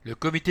Le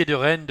comité de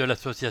Rennes de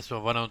l'association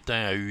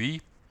Valentin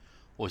AUI,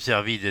 au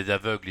service des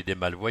aveugles et des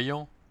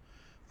malvoyants,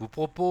 vous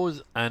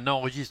propose un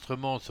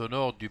enregistrement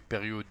sonore du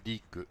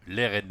périodique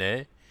Les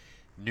Rennais,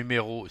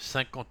 numéro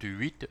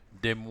 58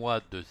 des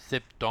mois de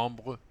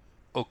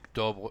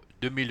septembre-octobre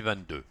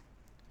 2022.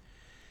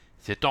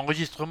 Cet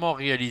enregistrement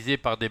réalisé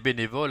par des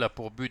bénévoles a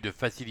pour but de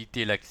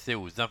faciliter l'accès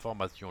aux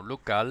informations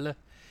locales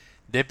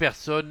des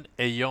personnes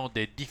ayant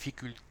des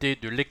difficultés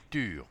de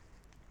lecture.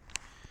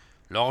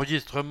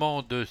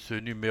 L'enregistrement de ce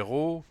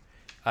numéro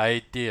a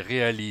été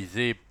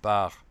réalisé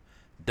par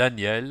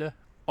Daniel,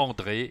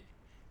 André,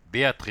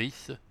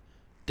 Béatrice,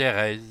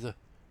 Thérèse,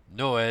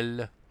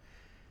 Noël,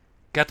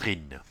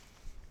 Catherine.